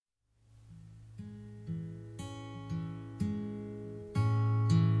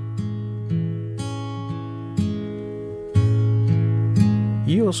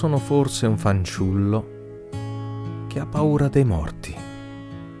io sono forse un fanciullo che ha paura dei morti,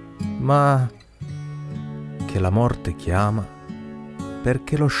 ma che la morte chiama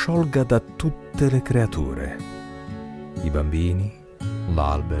perché lo sciolga da tutte le creature, i bambini,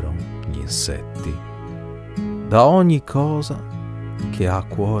 l'albero, gli insetti, da ogni cosa che ha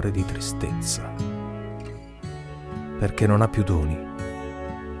cuore di tristezza, perché non ha più doni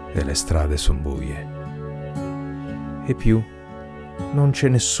e le strade son buie, e più non c'è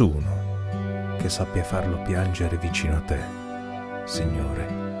nessuno che sappia farlo piangere vicino a te,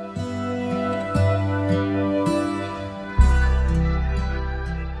 Signore.